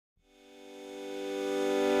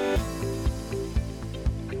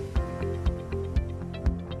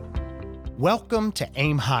Welcome to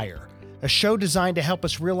Aim Higher, a show designed to help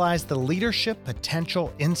us realize the leadership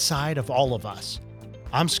potential inside of all of us.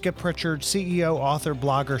 I'm Skip Pritchard, CEO, author,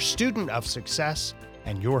 blogger, student of success,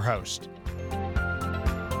 and your host.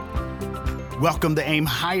 Welcome to Aim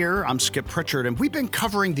Higher. I'm Skip Pritchard, and we've been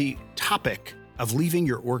covering the topic of leaving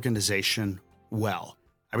your organization well.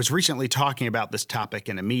 I was recently talking about this topic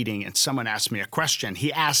in a meeting, and someone asked me a question.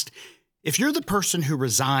 He asked, if you're the person who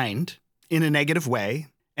resigned in a negative way,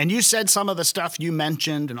 and you said some of the stuff you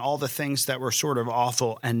mentioned and all the things that were sort of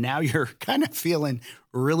awful, and now you're kind of feeling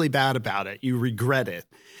really bad about it. You regret it.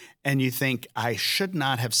 And you think, I should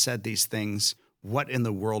not have said these things. What in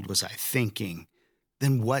the world was I thinking?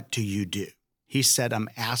 Then what do you do? He said, I'm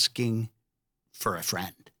asking for a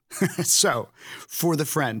friend. So for the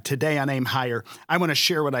friend, today on Aim Higher, I want to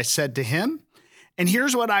share what I said to him. And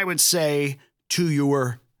here's what I would say to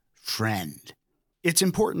your friend. It's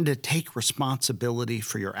important to take responsibility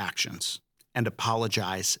for your actions and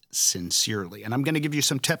apologize sincerely. And I'm going to give you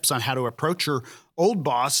some tips on how to approach your old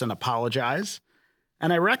boss and apologize.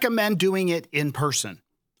 And I recommend doing it in person,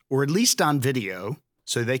 or at least on video,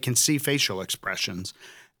 so they can see facial expressions,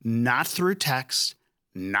 not through text,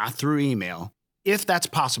 not through email, if that's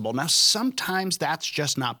possible. Now, sometimes that's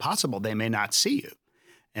just not possible. They may not see you.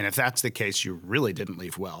 And if that's the case, you really didn't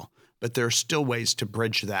leave well. But there are still ways to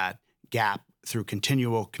bridge that gap through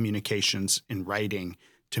continual communications in writing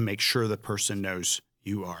to make sure the person knows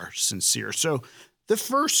you are sincere. So the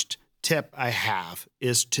first tip I have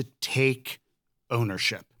is to take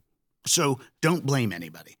ownership. So don't blame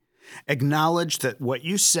anybody. Acknowledge that what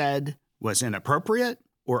you said was inappropriate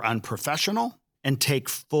or unprofessional, and take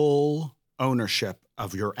full ownership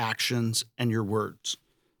of your actions and your words.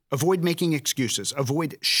 Avoid making excuses.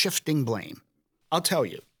 Avoid shifting blame. I'll tell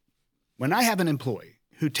you, when I have an employee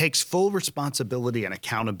who takes full responsibility and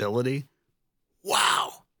accountability,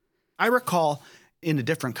 wow. I recall in a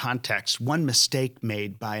different context, one mistake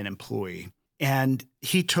made by an employee, and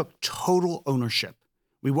he took total ownership.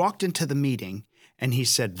 We walked into the meeting and he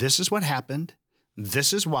said, this is what happened.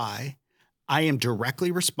 This is why. I am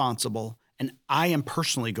directly responsible and I am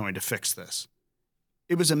personally going to fix this.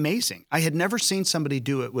 It was amazing. I had never seen somebody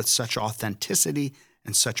do it with such authenticity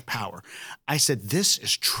and such power. I said, this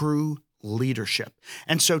is true leadership.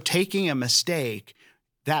 And so taking a mistake,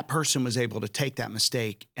 that person was able to take that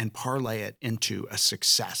mistake and parlay it into a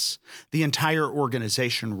success. The entire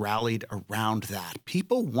organization rallied around that.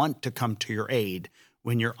 People want to come to your aid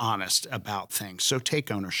when you're honest about things. So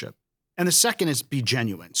take ownership. And the second is be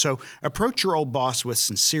genuine. So approach your old boss with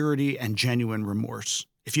sincerity and genuine remorse.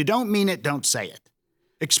 If you don't mean it, don't say it.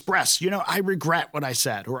 Express, I regret what I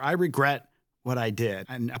said, or I regret what I did,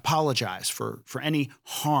 and apologize for any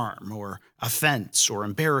harm or offense or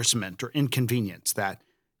embarrassment or inconvenience that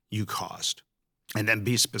you caused. And then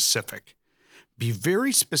be specific. Be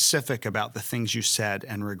very specific about the things you said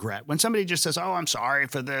and regret. When somebody just says, oh, I'm sorry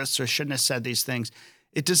for this, or shouldn't have said these things,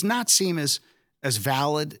 it does not seem as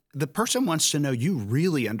valid. The person wants to know you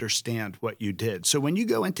really understand what you did. So when you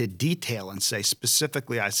go into detail and say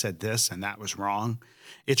specifically, I said this and that was wrong,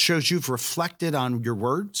 it shows you've reflected on your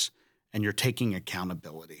words and you're taking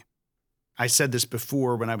accountability. I said this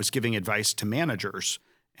before when I was giving advice to managers,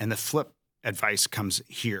 and the flip advice comes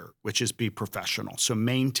here, which is be professional. So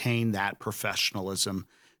maintain that professionalism.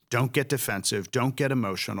 Don't get defensive. Don't get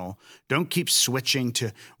emotional. Don't keep switching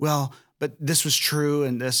to, well, but this was true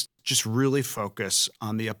and this. Just really focus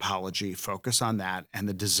on the apology, focus on that, and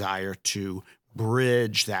the desire to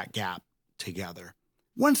bridge that gap together.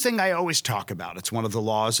 One thing I always talk about, it's one of the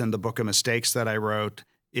laws in the Book of Mistakes that I wrote,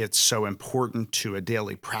 it's so important to a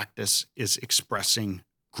daily practice, is expressing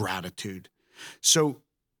gratitude. So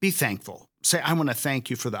be thankful. Say, I want to thank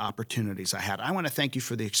you for the opportunities I had. I want to thank you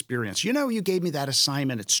for the experience. You gave me that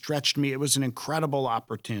assignment. It stretched me. It was an incredible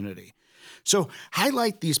opportunity. So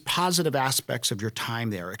highlight these positive aspects of your time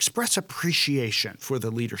there. Express appreciation for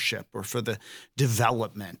the leadership or for the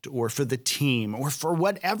development or for the team or for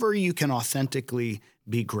whatever you can authentically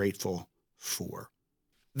be grateful for.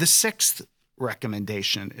 The sixth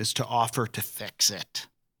recommendation is to offer to fix it.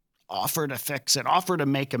 Offer to fix it. Offer to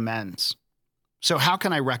make amends. So how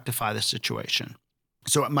can I rectify the situation?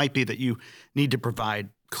 So it might be that you need to provide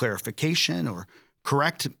clarification or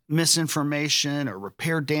correct misinformation or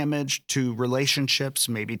repair damage to relationships,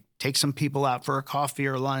 maybe take some people out for a coffee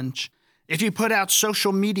or lunch. If you put out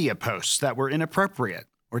social media posts that were inappropriate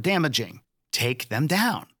or damaging, take them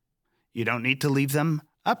down. You don't need to leave them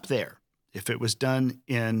up there if it was done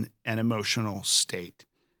in an emotional state.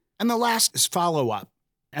 And the last is follow up.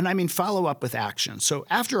 And I mean follow up with action. So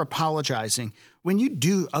after apologizing, when you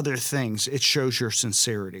do other things, it shows your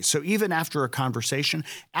sincerity. So even after a conversation,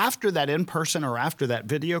 after that in-person or after that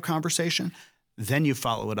video conversation, then you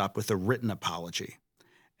follow it up with a written apology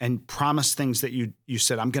and promise things that you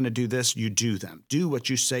said, I'm going to do this, you do them. Do what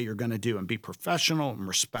you say you're going to do and be professional and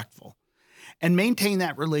respectful. And maintain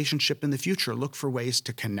that relationship in the future. Look for ways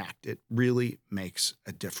to connect. It really makes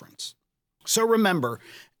a difference. So remember,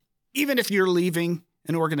 even if you're leaving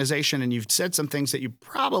an organization and you've said some things that you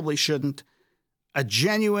probably shouldn't, a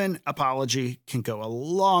genuine apology can go a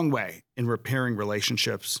long way in repairing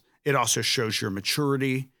relationships. It also shows your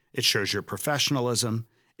maturity. It shows your professionalism.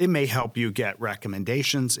 It may help you get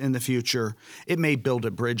recommendations in the future. It may build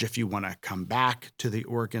a bridge if you want to come back to the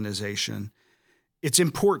organization. It's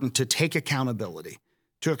important to take accountability,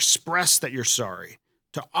 to express that you're sorry,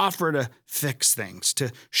 to offer to fix things,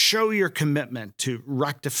 to show your commitment to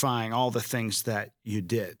rectifying all the things that you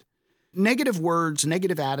did. Negative words,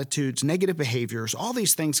 negative attitudes, negative behaviors, all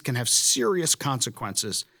these things can have serious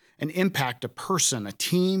consequences and impact a person, a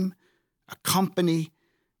team, a company,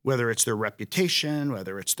 whether it's their reputation,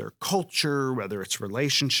 whether it's their culture, whether it's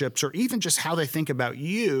relationships, or even just how they think about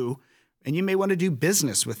you, and you may want to do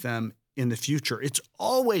business with them in the future. It's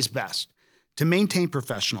always best to maintain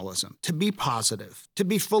professionalism, to be positive, to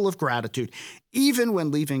be full of gratitude, even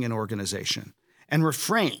when leaving an organization, and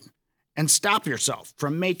refrain and stop yourself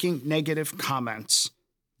from making negative comments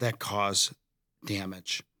that cause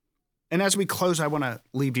damage. And as we close, I want to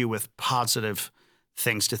leave you with positive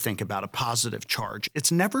things to think about, a positive charge.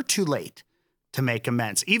 It's never too late to make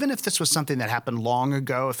amends. Even if this was something that happened long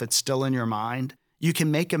ago, if it's still in your mind, you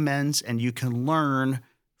can make amends and you can learn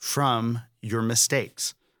from your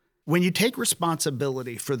mistakes. When you take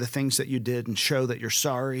responsibility for the things that you did and show that you're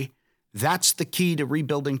sorry, that's the key to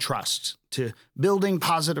rebuilding trust, to building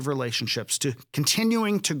positive relationships, to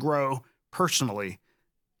continuing to grow personally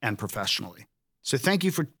and professionally. So thank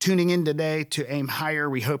you for tuning in today to Aim Higher.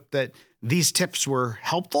 We hope that these tips were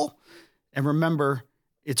helpful. And remember,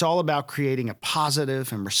 it's all about creating a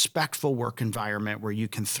positive and respectful work environment where you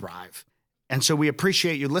can thrive. And so we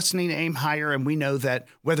appreciate you listening to Aim Higher. And we know that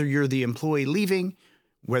whether you're the employee leaving,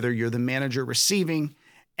 whether you're the manager receiving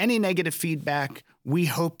any negative feedback, we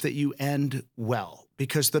hope that you end well,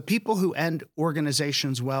 because the people who end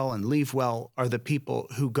organizations well and leave well are the people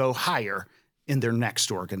who go higher in their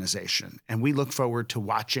next organization. And we look forward to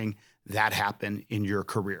watching that happen in your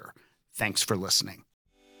career. Thanks for listening.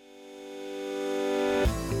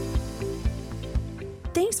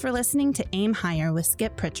 Thanks for listening to Aim Higher with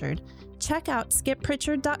Skip Pritchard. Check out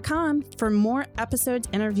skippritchard.com for more episodes,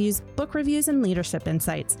 interviews, book reviews, and leadership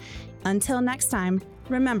insights. Until next time,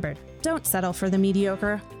 remember, don't settle for the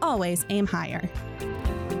mediocre, always aim higher.